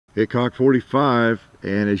Hickok 45,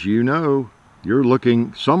 and as you know, you're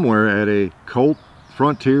looking somewhere at a Colt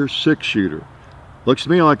Frontier 6-shooter. Looks to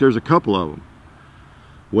me like there's a couple of them.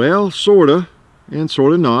 Well, sorta, and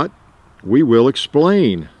sorta not. We will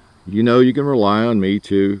explain. You know you can rely on me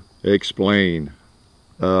to explain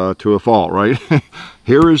to a fault, right?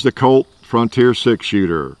 Here is the Colt Frontier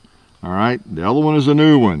 6-shooter. All right, the other one is a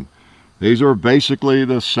new one. These are basically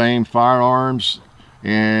the same firearms,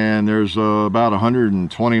 and there's about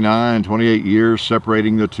 129, 28 years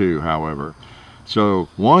separating the two, however. So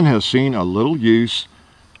one has seen a little use,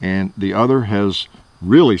 and the other has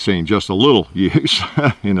really seen just a little use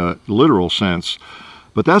in a literal sense.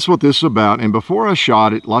 But that's what this is about. And before I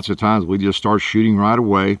shot it, lots of times we just start shooting right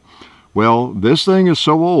away. Well, this thing is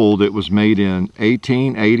so old, it was made in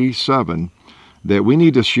 1887, that we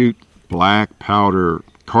need to shoot black powder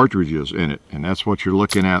cartridges in it. And that's what you're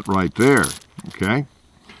looking at right there, okay?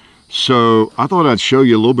 So I thought I'd show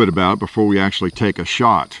you a little bit about it before we actually take a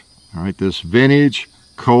shot. All right, this vintage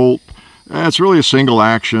Colt, it's really a single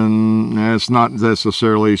action. It's not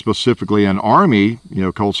necessarily specifically an Army,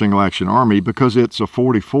 Colt single action Army, because it's a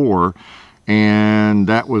 44, and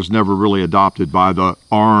that was never really adopted by the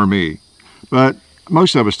Army. But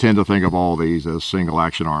most of us tend to think of all these as single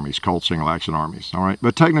action armies, Colt single action armies, all right?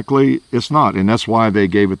 But technically it's not, and that's why they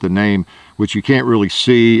gave it the name, which you can't really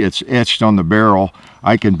see. It's etched on the barrel.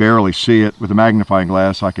 I can barely see it. With a magnifying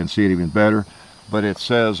glass I can see it even better, but it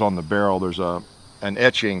says on the barrel there's an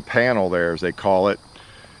etching panel there, as they call it.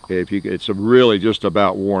 It's really just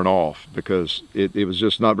about worn off, because it was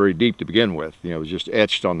just not very deep to begin with. It was just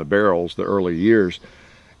etched on the barrels the early years,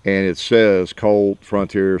 and it says Colt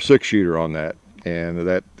Frontier 6-shooter on that. And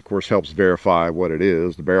that, of course, helps verify what it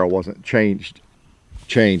is. The barrel wasn't changed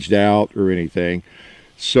out or anything.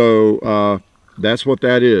 So that's what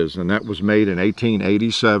that is. And that was made in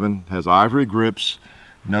 1887. Has ivory grips.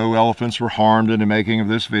 No elephants were harmed in the making of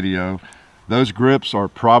this video. Those grips are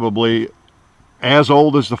probably as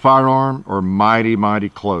old as the firearm, or mighty, mighty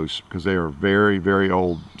close, because they are very, very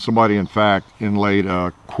old. Somebody, in fact, inlaid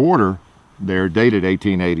a quarter there dated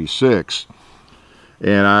 1886.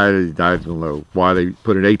 And I don't know why they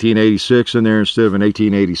put an 1886 in there instead of an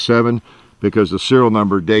 1887, because the serial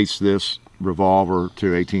number dates this revolver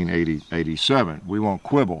to 1887. We won't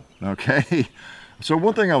quibble, okay? So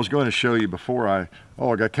one thing I was going to show you before I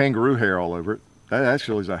got kangaroo hair all over it. That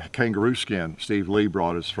actually is a kangaroo skin. Steve Lee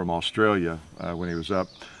brought us from Australia when he was up.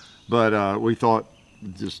 But we thought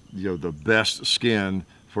just, the best skin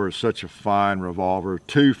for such a fine revolver,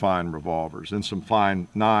 2 fine revolvers and some fine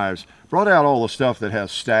knives. Brought out all the stuff that has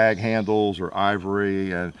stag handles or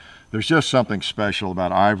ivory, and there's just something special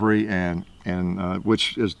about ivory, and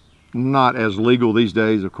which is not as legal these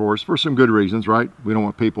days, of course, for some good reasons, right? We don't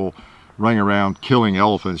want people running around killing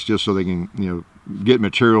elephants just so they can, get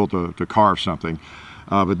material to carve something.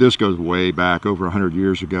 But this goes way back, over 100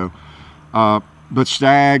 years ago. But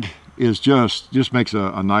stag is just makes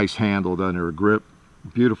a nice handle, doesn't it, or a grip.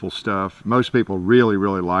 Beautiful stuff. Most people really,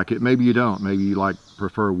 really like it. Maybe you don't. Maybe you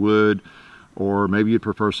prefer wood, or maybe you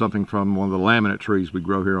prefer something from one of the laminate trees we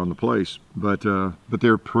grow here on the place. But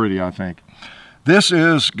they're pretty, I think. This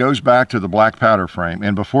goes back to the black powder frame.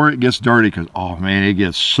 And before it gets dirty, because, oh man, it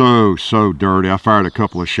gets so dirty. I fired a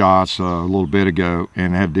couple of shots a little bit ago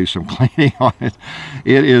and had to do some cleaning on it.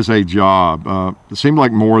 It is a job. It seemed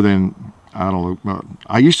like more than, I don't know.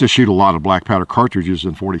 I used to shoot a lot of black powder cartridges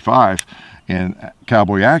in 45 and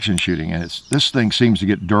cowboy action shooting, and this thing seems to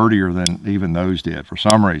get dirtier than even those did for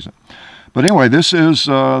some reason. But anyway, this is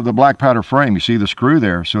the black powder frame. You see the screw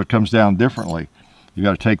there, so it comes down differently. You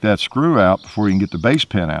got to take that screw out before you can get the base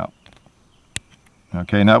pin out.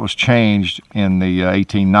 Okay, and that was changed in the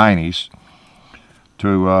 1890s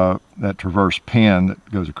to that traverse pin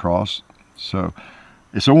that goes across. So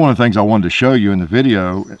one of the things I wanted to show you in the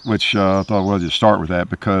video, which I thought we'll just start with that,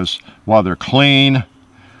 because while they're clean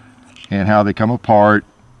and how they come apart,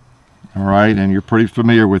 all right, and you're pretty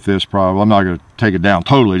familiar with this probably. I'm not going to take it down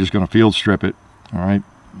totally, just going to field strip it, all right.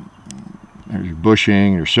 There's your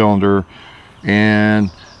bushing, your cylinder,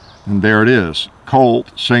 and there it is.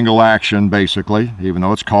 Colt single action, basically, even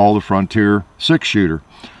though it's called a Frontier 6-shooter,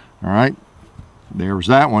 all right. There's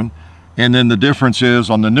that one. And then the difference is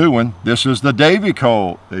on the new one, this is the Davy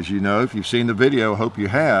Colt. As you know, if you've seen the video, hope you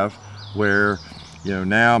have, where,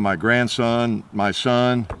 now my grandson, my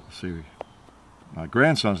son, let's see, my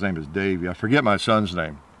grandson's name is Davy. I forget my son's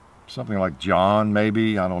name. Something like John,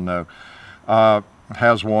 maybe, I don't know.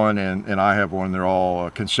 has one, and I have one. They're all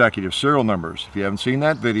consecutive serial numbers. If you haven't seen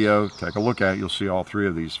that video, take a look at it. You'll see all three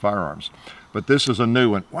of these firearms. But this is a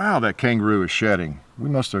new one. Wow, that kangaroo is shedding. We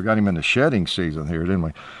must have got him in the shedding season here, didn't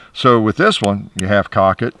we? So with this one, you half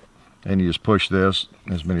cock it, and you just push this,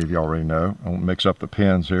 as many of you already know. I won't mix up the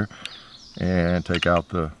pins here. And take out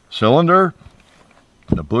the cylinder,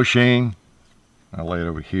 the bushing. I'll lay it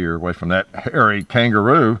over here, away from that hairy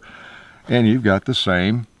kangaroo, and you've got the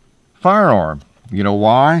same firearm. You know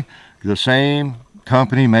why? The same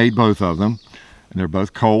company made both of them, and they're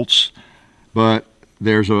both Colts, but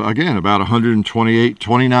there's, again, about 128,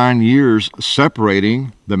 29 years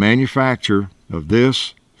separating the manufacture of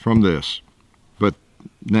this from this. But,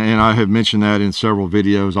 and I have mentioned that in several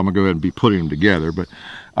videos. I'm going to go ahead and be putting them together. But,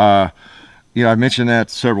 you know, I mentioned that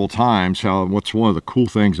several times, how what's one of the cool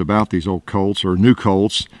things about these old Colts, or new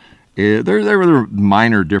Colts, there are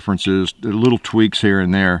minor differences, little tweaks here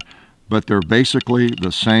and there, but they're basically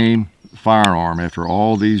the same firearm after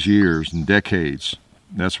all these years and decades.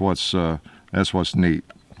 That's what's neat.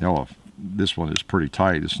 Oh, this one is pretty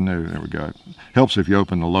tight. It's new. There we go. Helps if you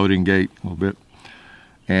open the loading gate a little bit,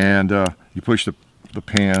 and you push the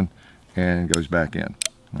pin, and it goes back in.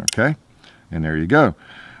 Okay, and there you go.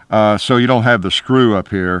 So you don't have the screw up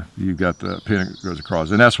here. You've got the pin that goes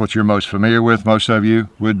across, and that's what you're most familiar with. Most of you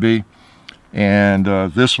would be. And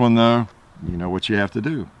this one, though, you know what you have to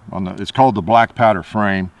do. It's called the black powder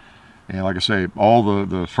frame. And like I say, all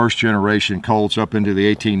the first generation Colts up into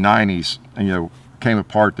the 1890s, you know, came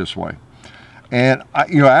apart this way. And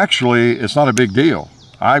you know, actually, it's not a big deal.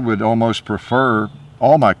 I would almost prefer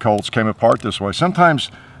all my Colts came apart this way.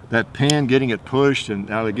 Sometimes that pin, getting it pushed, and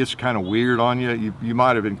now it gets kind of weird on you. You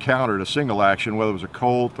might have encountered a single action, whether it was a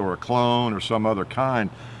Colt or a clone or some other kind,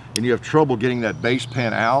 and you have trouble getting that base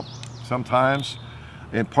pin out sometimes.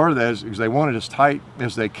 And part of that is because they want it as tight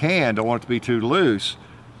as they can, don't want it to be too loose.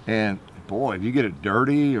 And boy, if you get it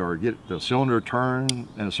dirty or get the cylinder turned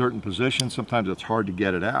in a certain position, sometimes it's hard to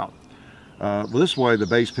get it out. Well, this way, the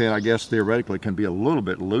base pin, I guess, theoretically can be a little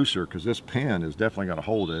bit looser, because this pin is definitely going to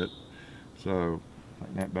hold it. So,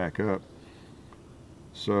 lighten that back up.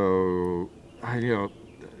 So, you know,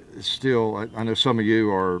 still, I know some of you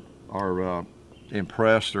are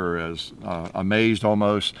impressed or as amazed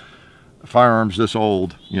almost. Firearms this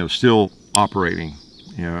old, you know, still operating.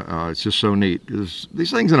 You know, it's just so neat.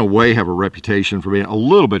 These things, in a way, have a reputation for being a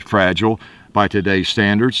little bit fragile by today's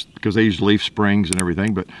standards, because they use leaf springs and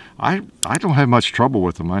everything. But I don't have much trouble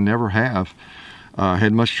with them. I never have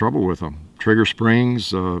had much trouble with them. Trigger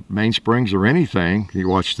springs, mainsprings, or anything. You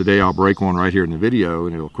watch today, I'll break one right here in the video,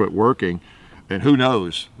 and it'll quit working. And who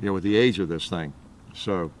knows, you know, with the age of this thing.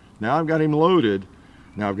 So now I've got him loaded.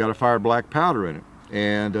 Now I've got to fire black powder in it,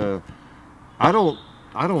 and I don't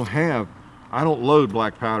load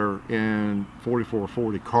black powder in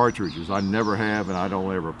 4440 cartridges. I never have, and I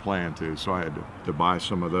don't ever plan to. So I had to buy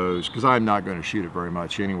some of those, because I'm not going to shoot it very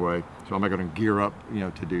much anyway. So I'm not going to gear up, you know,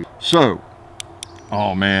 to do. So,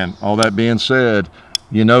 oh man, all that being said,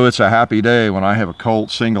 you know, it's a happy day when I have a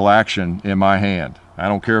Colt single action in my hand. I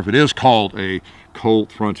don't care if it is called a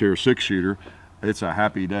Colt Frontier 6-shooter. It's a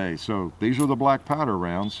happy day. So these are the black powder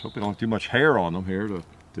rounds. Hope they don't have too much hair on them here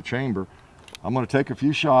to chamber. I'm going to take a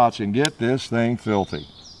few shots and get this thing filthy.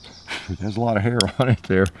 There's a lot of hair on it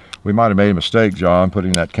there. We might have made a mistake, John,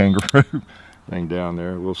 putting that kangaroo thing down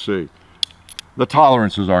there. We'll see. The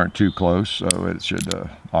tolerances aren't too close, so it should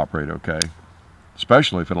operate okay.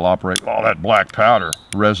 Especially if it'll operate all that black powder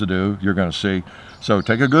residue you're going to see. So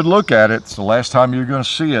take a good look at it. It's the last time you're going to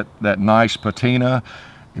see it, that nice patina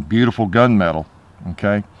and beautiful gunmetal,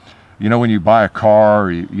 okay? You know, when you buy a car,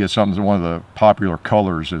 or you get something, one of the popular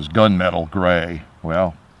colors is gunmetal gray.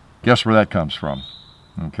 Well, guess where that comes from,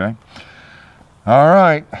 okay? All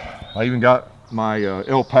right, I even got my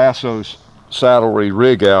El Paso's saddlery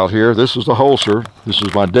rig out here. This is the holster. This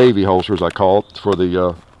is my Davy holster, as I call it, for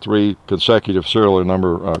the 3 consecutive serial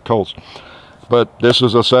number Colts. But this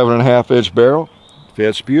is a 7.5-inch barrel.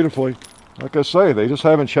 Fits beautifully. Like I say, they just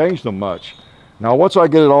haven't changed them much. Now, once I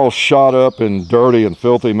get it all shot up and dirty and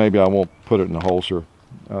filthy, maybe I won't put it in the holster.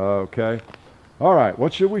 Okay. All right,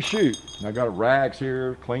 what should we shoot? I got rags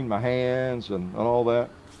here, clean my hands and all that.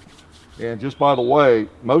 And just by the way,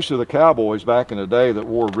 most of the cowboys back in the day that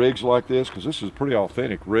wore rigs like this, because this is a pretty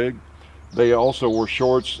authentic rig, they also wore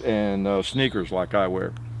shorts and sneakers like I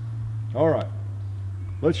wear. All right,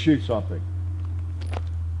 let's shoot something.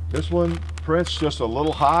 This one prints just a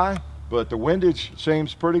little high, but the windage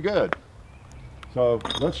seems pretty good. So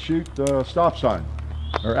let's shoot the stop sign,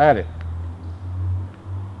 or at it.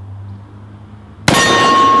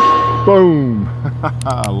 Boom!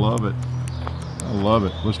 I love it. I love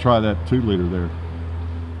it. Let's try that 2-liter there.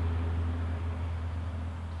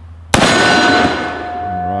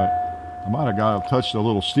 might have got touched a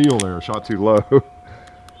little steel there, shot too low.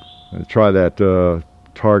 Let's try that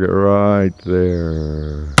target right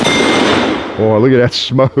there. Boy, look at that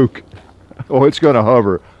smoke. Oh, it's going to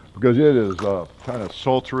hover because it is kind of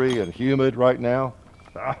sultry and humid right now.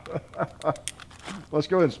 Let's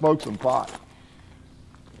go ahead and smoke some pot.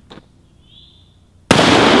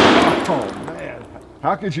 Oh man,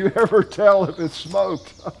 how could you ever tell if it's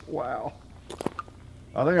smoked? Wow.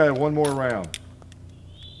 I think I have one more round.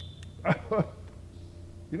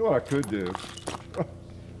 You know what I could do?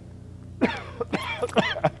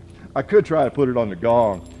 I could try to put it on the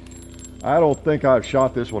gong. I don't think I've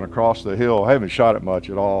shot this one across the hill. I haven't shot it much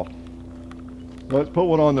at all. Let's put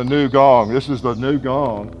one on the new gong. This is the new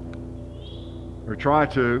gong. Or try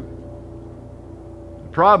to. The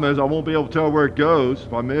problem is I won't be able to tell where it goes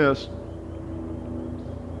if I miss.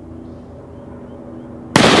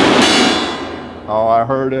 Oh, I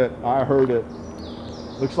heard it. I heard it.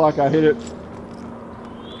 Looks like I hit it.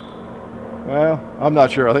 Well, I'm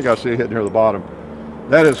not sure. I think I see it hitting near the bottom.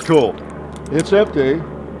 That is cool. It's empty.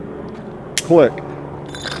 Click.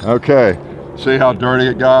 Okay. See how dirty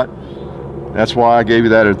it got? That's why I gave you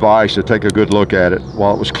that advice to take a good look at it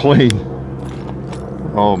while it was clean.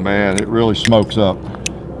 Oh man, it really smokes up.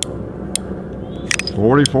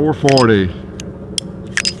 4440.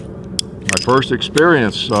 My first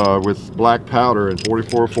experience with black powder in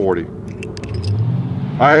 4440.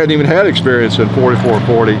 I hadn't even had experience in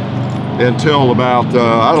 4440 until about,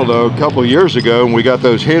 I don't know, a couple of years ago when we got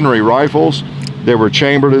those Henry rifles that were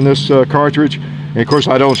chambered in this cartridge. And of course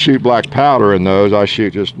I don't shoot black powder in those. I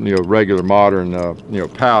shoot just, you know, regular modern, you know,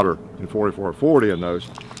 powder in 4440 in those.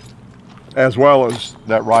 As well as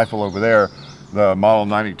that rifle over there, the Model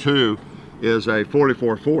 92, is a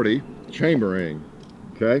 4440 chambering,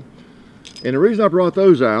 okay? And the reason I brought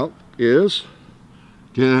those out is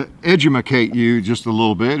to educate you just a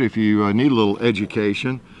little bit if you need a little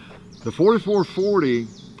education. The 4440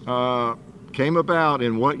 came about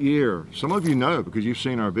in what year? Some of you know because you've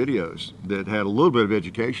seen our videos that had a little bit of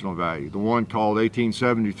educational value. The one called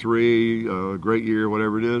 1873, great year,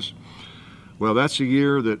 whatever it is. Well, that's the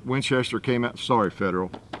year that Winchester came out. Sorry,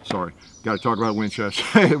 Federal. Sorry, got to talk about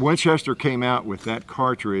Winchester. Winchester came out with that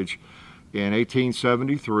cartridge in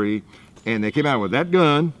 1873, and they came out with that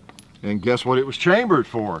gun, and guess what it was chambered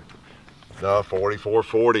for? The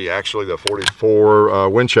 4440, actually the 44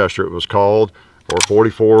 Winchester it was called, or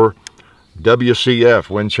 44 WCF,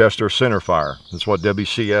 Winchester Centerfire. That's what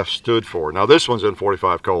WCF stood for. Now this one's in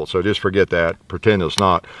 45 Colt, so just forget that, pretend it's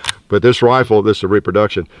not. But this rifle, this is a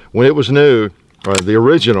reproduction. When it was new, the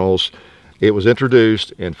originals, it was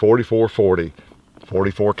introduced in 4440,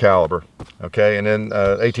 44 caliber. Okay, and then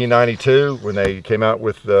 1892, when they came out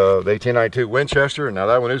with the 1892 Winchester, now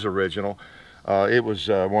that one is original. It was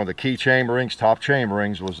one of the key chamberings, top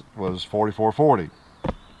chamberings was 4440.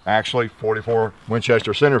 Actually, 44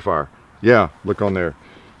 Winchester Centerfire. Yeah, look on there.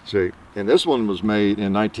 See, and this one was made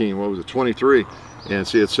in 23, and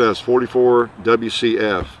see it says 44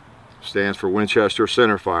 WCF, stands for Winchester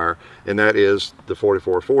Centerfire, and that is the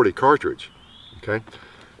 4440 cartridge. Okay,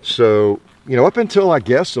 so you know, up until I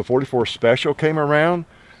guess the 44 Special came around,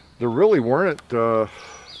 there really weren't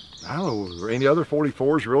I don't know, any other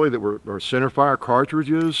 44s really that were centerfire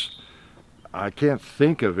cartridges. I can't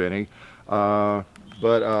think of any, so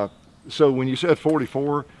when you said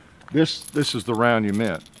 44, this is the round you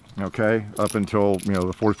meant, okay, up until, you know,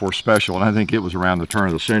 the 44 Special, and I think it was around the turn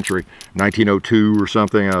of the century, 1902 or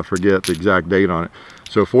something. I forget the exact date on it.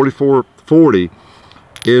 So 4440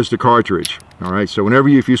 is the cartridge. All right, so whenever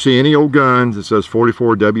if you see any old guns that says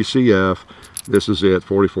 44 WCF, this is it,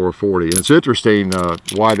 4440. And it's interesting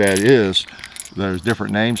why that is. There's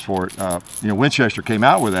different names for it. You know, Winchester came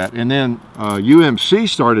out with that, and then UMC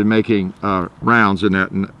started making rounds in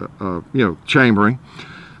that, you know, chambering.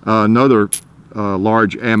 Another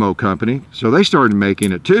large ammo company, so they started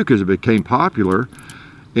making it too because it became popular.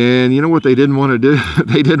 And you know what they didn't want to do?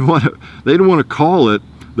 they didn't want to call it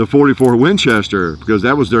the 44 Winchester because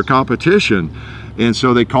that was their competition, and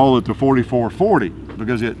so they call it the 4440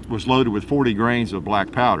 because it was loaded with 40 grains of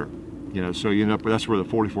black powder. You know, so you end up, that's where the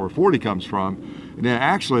 4440 comes from. And then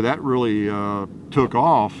actually that really took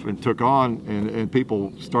off and took on, and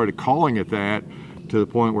people started calling it that, to the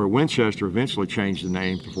point where Winchester eventually changed the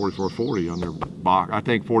name to 4440 on their box. I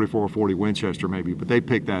think 4440 Winchester maybe, but they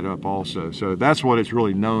picked that up also. So that's what it's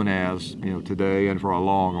really known as, you know, today and for a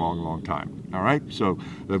long, long, long time. All right, so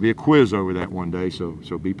there'll be a quiz over that one day, so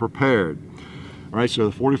be prepared. All right, so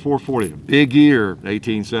the 4440, big year,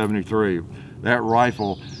 1873. That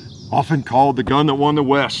rifle, often called the gun that won the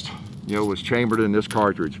West, you know, was chambered in this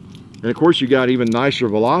cartridge. And of course you got even nicer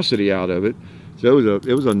velocity out of it. So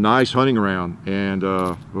it was a nice hunting round, and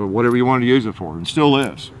whatever you wanted to use it for, and still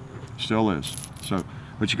is. So,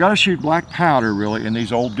 but you got to shoot black powder really in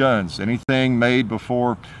these old guns. Anything made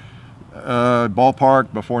before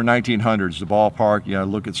ballpark before 1900s, the ballpark, you know,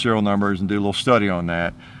 look at serial numbers and do a little study on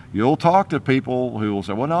that. You'll talk to people who will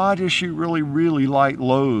say, well, no, I just shoot really, really light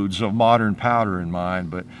loads of modern powder in mine.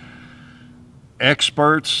 But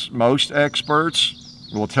most experts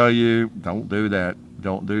will tell you, don't do that.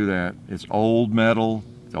 Don't do that. It's old metal,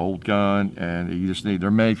 it's old gun, and you just they're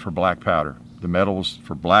made for black powder. The metal's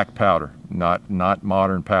for black powder, not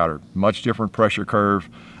modern powder. Much different pressure curve,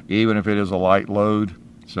 even if it is a light load.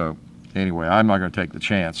 So anyway, I'm not going to take the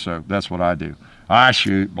chance, so that's what I do. I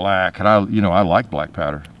shoot black, and I like black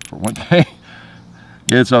powder. For one thing,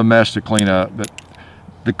 it's a mess to clean up, but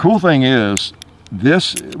the cool thing is,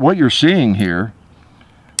 what you're seeing here,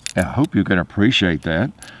 and I hope you can appreciate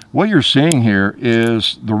that, what you're seeing here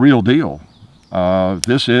is the real deal.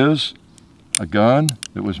 This is a gun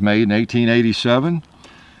that was made in 1887.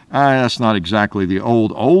 That's not exactly the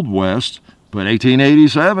old West, but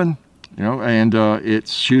 1887, you know, and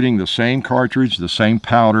it's shooting the same cartridge, the same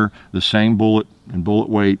powder, the same bullet and bullet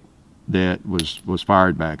weight that was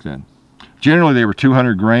fired back then. Generally, they were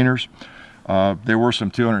 200 grainers. There were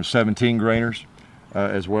some 217 grainers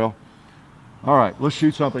as well. All right, let's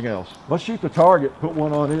shoot something else. Let's shoot the target, put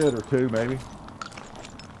one on it or two maybe.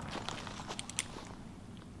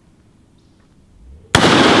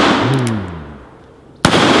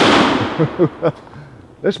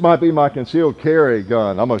 This might be my concealed carry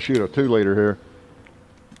gun. I'm gonna shoot a 2-liter here.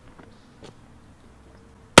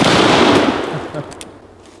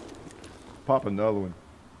 Pop another one.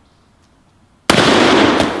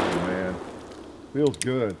 Oh man, feels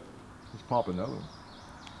good. Let's pop another one.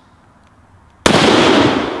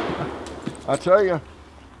 I tell you,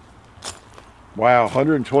 wow,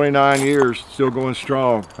 129 years, still going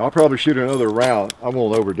strong. I'll probably shoot another round. I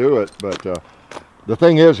won't overdo it, but the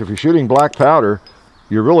thing is, if you're shooting black powder,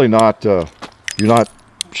 you're really not, you're not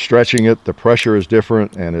stretching it. The pressure is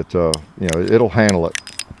different, and it, you know, it'll handle it.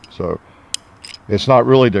 So it's not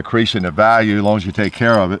really decreasing the value as long as you take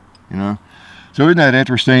care of it, you know. So isn't that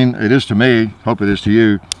interesting? It is to me, hope it is to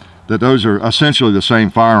you, that those are essentially the same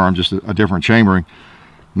firearm, just a different chambering,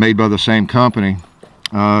 made by the same company.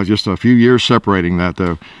 Just a few years separating that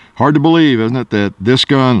though. Hard to believe, isn't it, that this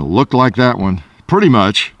gun looked like that one pretty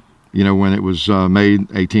much, you know, when it was made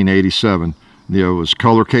 1887. You know, it was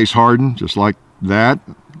color case hardened, just like that.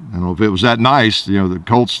 I don't know if it was that nice. You know, the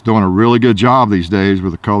Colt's doing a really good job these days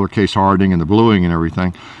with the color case hardening and the bluing and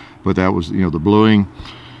everything. But that was, you know, the bluing,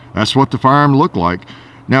 that's what the firearm looked like.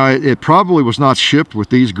 Now, it probably was not shipped with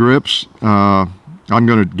these grips. I'm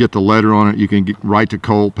going to get the letter on it. You can write to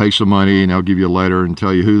Colt, pay some money, and they'll give you a letter and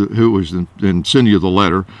tell you who it was, and send you the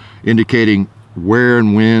letter indicating where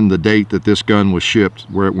and when, the date that this gun was shipped,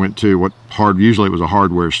 where it went to, usually it was a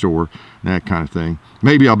hardware store, that kind of thing.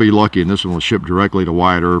 Maybe I'll be lucky and this one was shipped directly to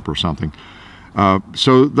Wyatt Earp or something.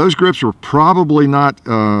 So those grips were probably not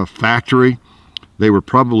factory. They were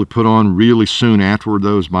probably put on really soon afterward,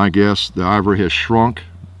 though, is my guess. The ivory has shrunk.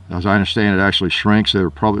 As I understand, it actually shrinks. They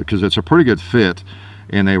were probably, because it's a pretty good fit,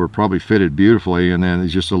 and they were probably fitted beautifully, and then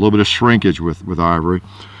there's just a little bit of shrinkage with ivory.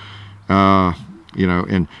 You know,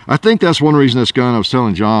 and I think that's one reason this gun, I was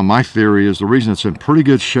telling John, my theory is the reason it's in pretty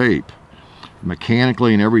good shape,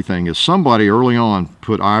 mechanically and everything, is somebody early on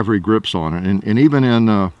put ivory grips on it, and even in,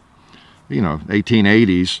 you know,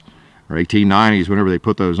 1880s or 1890s, whenever they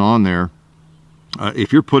put those on there,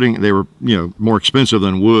 if you're putting, they were, you know, more expensive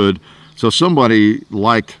than wood. So somebody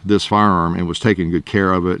liked this firearm and was taking good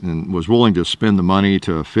care of it and was willing to spend the money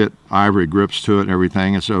to fit ivory grips to it and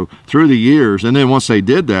everything. And so through the years, and then once they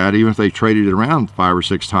did that, even if they traded it around 5 or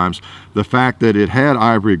 6 times, the fact that it had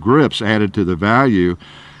ivory grips added to the value.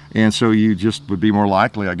 And so you just would be more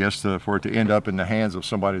likely, I guess, for it to end up in the hands of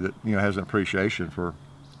somebody that, you know, has an appreciation for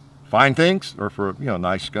fine things, or for, you know, a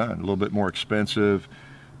nice gun, a little bit more expensive,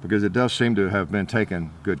 because it does seem to have been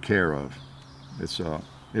taken good care of.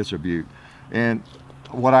 It's a beaut. And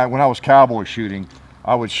when I was cowboy shooting,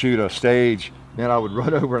 I would shoot a stage, and I would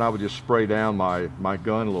run over and I would just spray down my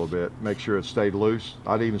gun a little bit, make sure it stayed loose.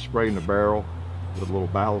 I'd even spray in the barrel with a little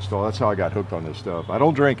ballast oil. That's how I got hooked on this stuff. I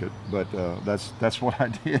don't drink it, but that's what I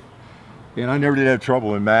did. And I never did have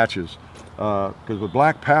trouble in matches, because with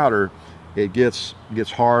black powder, it gets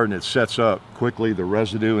hard and it sets up quickly. The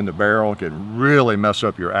residue in the barrel can really mess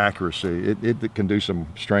up your accuracy. It can do some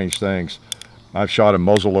strange things. I've shot a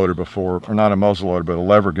muzzleloader before, or not a muzzleloader, but a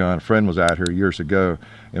lever gun. A friend was out here years ago.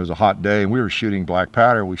 It was a hot day, and we were shooting black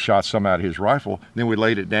powder. We shot some out of his rifle. Then we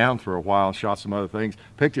laid it down for a while and shot some other things.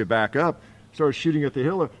 Picked it back up. started shooting at the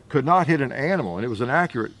hill, could not hit an animal, and it was an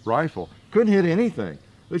accurate rifle. Couldn't hit anything.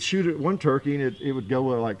 Let's shoot at one turkey, and it would go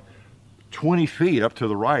like 20 feet up to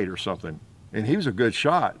the right or something. And he was a good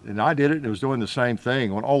shot, and I did it, and it was doing the same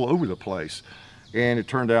thing, went all over the place. And it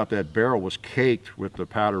turned out that barrel was caked with the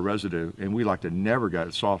powder residue, and we like to never got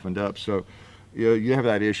it softened up. So you have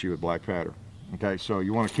that issue with black powder. Okay, so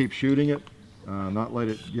you want to keep shooting it, not let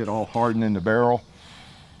it get all hardened in the barrel.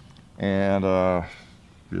 And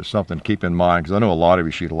just something to keep in mind, because I know a lot of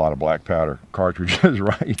you shoot a lot of black powder cartridges,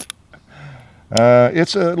 right?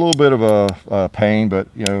 It's a little bit of a pain, but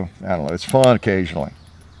you know, I don't know, it's fun occasionally.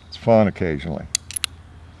 It's fun occasionally.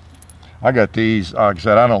 I got these, like I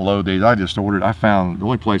said, I don't load these. I just ordered, I found the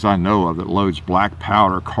only place I know of that loads black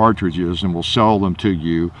powder cartridges and will sell them to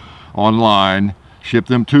you online, ship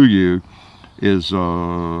them to you, is,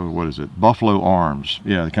 what is it? Buffalo Arms.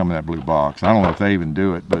 Yeah, they come in that blue box. I don't know if they even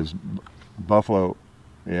do it, but it's Buffalo.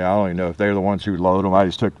 Yeah, I don't even know if they're the ones who load them. I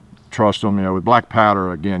just trust them. You know, with black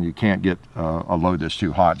powder, again, you can't get a load that's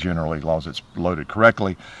too hot generally, as long as it's loaded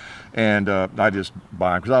correctly. And I just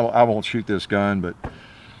buy them, because I won't shoot this gun, but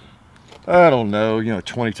I don't know, you know,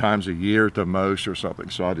 20 times a year at the most or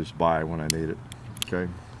something. So I just buy it when I need it. Okay.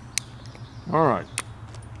 All right.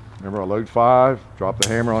 Remember, I load 5, drop the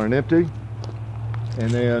hammer on an empty,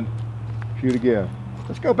 and then shoot again.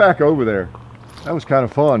 Let's go back over there. That was kind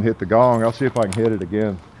of fun. Hit the gong. I'll see if I can hit it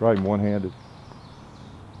again. Try him one-handed.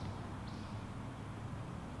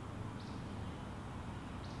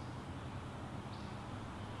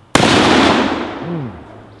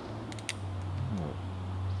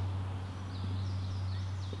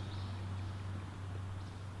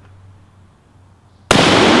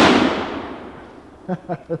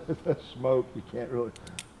 The smoke, you can't really.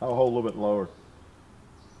 I'll hold a little bit lower.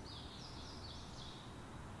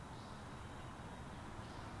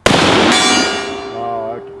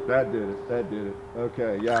 Oh, that did it. That did it.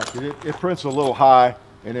 Okay, yeah, it prints a little high,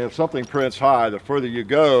 and if something prints high, the further you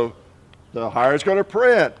go, the higher it's going to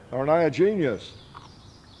print. Aren't I a genius?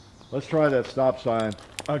 Let's try that stop sign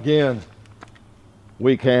again.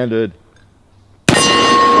 Weak-handed.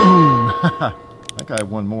 I think I have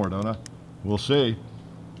one more, don't I? We'll see.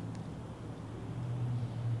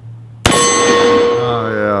 Oh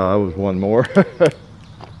yeah, that was one more.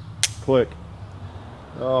 Click.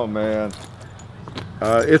 Oh man.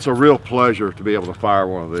 It's a real pleasure to be able to fire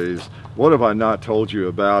one of these. What have I not told you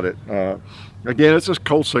about it? Again, it's this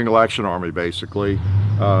Colt single action army basically.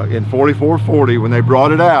 In 4440, when they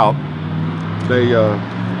brought it out,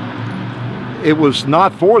 it was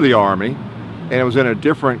not for the Army, and it was in a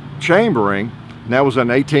different chambering. And that was in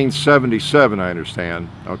 1877, I understand,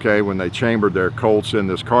 okay, when they chambered their Colts in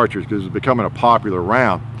this cartridge, because it was becoming a popular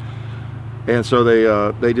round. And so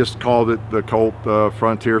they just called it the Colt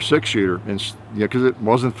Frontier 6-shooter, and you know, because it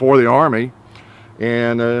wasn't for the Army,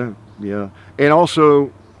 and yeah, and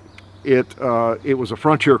also it was a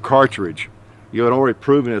Frontier cartridge. You had already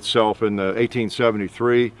proven itself in the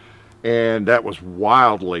 1873, and that was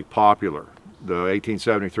wildly popular, the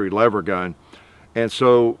 1873 lever gun. And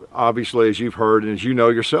so, obviously, as you've heard, and as you know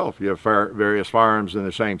yourself, you have various firearms in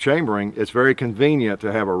the same chambering. It's very convenient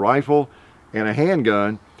to have a rifle and a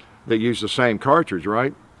handgun that use the same cartridge,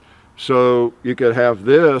 right? So you could have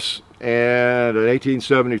this and an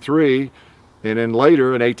 1873, and then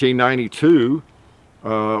later an 1892 or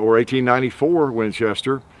 1894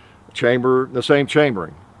 Winchester chamber, the same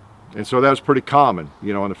chambering. And so that's pretty common,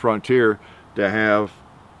 you know, on the frontier to have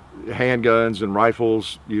handguns and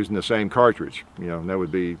rifles using the same cartridge. You know, and that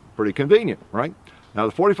would be pretty convenient, right? Now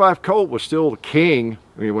the 45 Colt was still the king,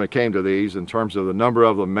 I mean, when it came to these in terms of the number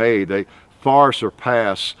of them made. They far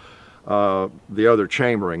surpass the other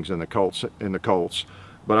chamberings in the Colts.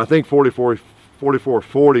 But I think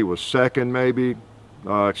 4440 was second, maybe.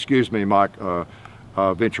 Excuse me, Mike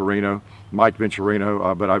Venturino,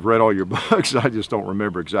 but I've read all your books. I just don't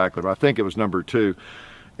remember exactly, but I think it was number 2.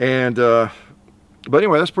 And but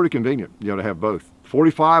anyway, that's pretty convenient, you know, to have both.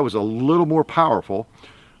 45 was a little more powerful,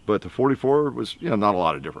 but the 44 was, you know, not a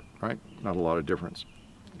lot of different, right? Not a lot of difference.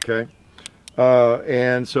 Okay.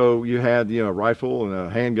 And so you had, you know, a rifle and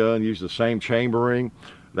a handgun, used the same chambering.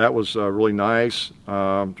 That was really nice.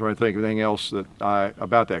 I'm trying to think of anything else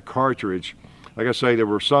about that cartridge. Like I say, there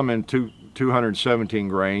were some in 217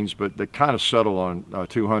 grains, but they kind of settled on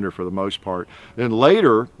 200 for the most part. Then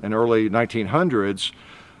later, in early 1900s,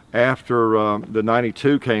 after the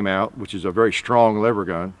 92 came out, which is a very strong lever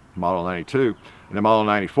gun, Model 92, and the Model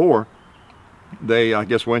 94, they, I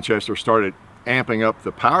guess Winchester started amping up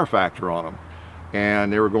the power factor on them.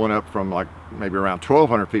 And they were going up from like maybe around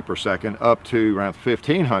 1,200 feet per second up to around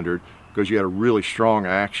 1,500 because you had a really strong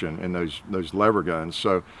action in those lever guns.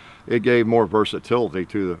 So it gave more versatility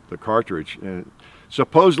to the cartridge. And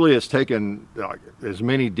supposedly it's taken as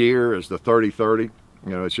many deer as the 30-30.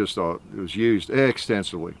 You know, it's just it was used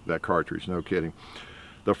extensively, that cartridge, no kidding.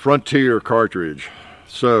 The Frontier cartridge.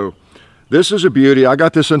 So this is a beauty. I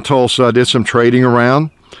got this in Tulsa. I did some trading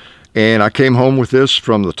around, and I came home with this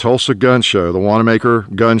from the Tulsa Gun Show, the Wanamaker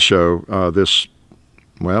Gun Show.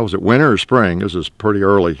 Well, was it winter or spring? This is pretty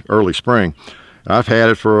early spring. I've had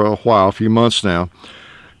it for a while, a few months now.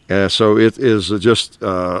 So it is just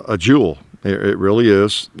a jewel. It really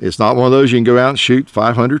is. It's not one of those you can go out and shoot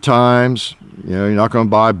 500 times. You know, you're not going to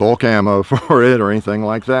buy bulk ammo for it or anything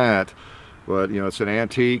like that. But, you know, it's an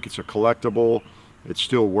antique. It's a collectible. It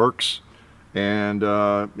still works. And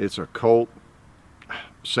it's a Colt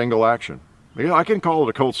single action. You know, I can call it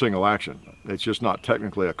a Colt single action. It's just not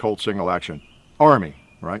technically a Colt single action Army,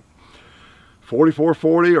 right?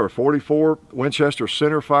 4440 or 44 Winchester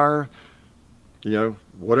centerfire. You know,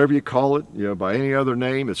 whatever you call it, you know, by any other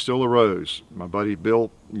name, it's still a rose. My buddy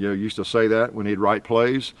Bill, you know, used to say that when he'd write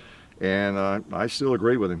plays, and I still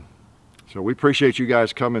agree with him. So we appreciate you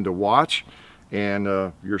guys coming to watch, and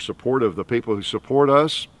your support of the people who support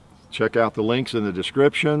us. Check out the links in the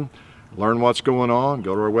description, learn what's going on,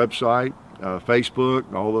 go to our website,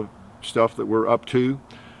 Facebook, all the stuff that we're up to.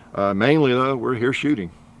 Mainly though, we're here shooting.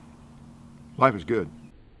 Life is good.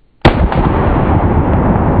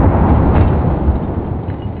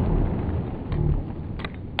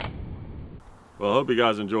 Well, I hope you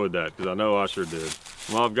guys enjoyed that, because I know I sure did.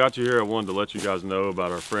 Well, I've got you here. I wanted to let you guys know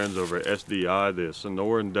about our friends over at SDI, the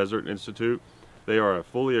Sonoran Desert Institute. They are a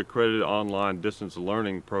fully accredited online distance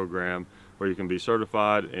learning program where you can be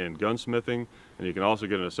certified in gunsmithing, and you can also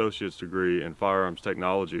get an associate's degree in firearms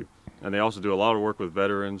technology. And they also do a lot of work with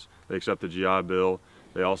veterans. They accept the GI Bill.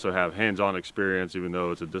 They also have hands-on experience, even though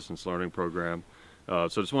it's a distance learning program. So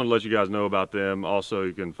just want to let you guys know about them. Also,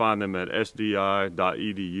 you can find them at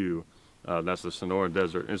sdi.edu. That's the Sonoran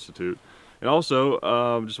Desert Institute. And also,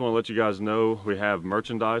 just want to let you guys know we have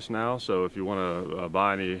merchandise now. So if you want to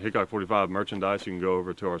buy any Hickok 45 merchandise, you can go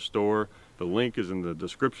over to our store. The link is in the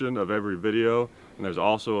description of every video. And there's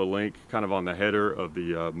also a link kind of on the header of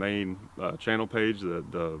the main channel page,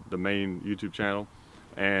 the main YouTube channel.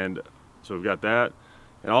 And so we've got that.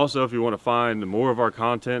 And also, if you want to find more of our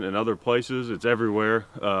content in other places, it's everywhere.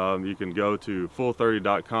 You can go to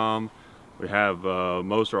full30.com. We have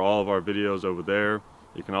most or all of our videos over there.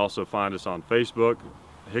 You can also find us on Facebook,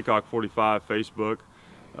 Hickok 45 Facebook.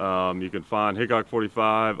 You can find Hickok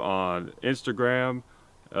 45 on Instagram.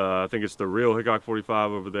 I think it's the real Hickok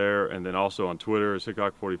 45 over there. And then also on Twitter, it's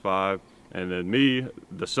Hickok 45. And then me,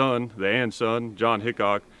 the son, John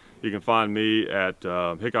Hickok, you can find me at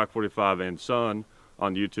Hickok 45 and Son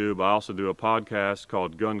on YouTube. I also do a podcast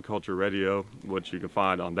called Gun Culture Radio, which you can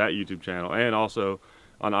find on that YouTube channel and also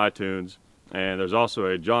on iTunes. And there's also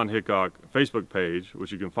a John Hickok Facebook page,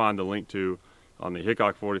 which you can find the link to on the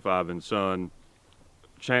Hickok 45 and Son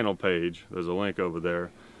channel page. There's a link over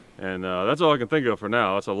there. And that's all I can think of for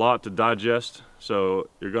now. It's a lot to digest, so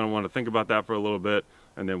you're going to want to think about that for a little bit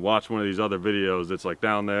and then watch one of these other videos that's like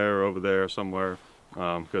down there or over there somewhere,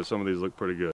 because some of these look pretty good.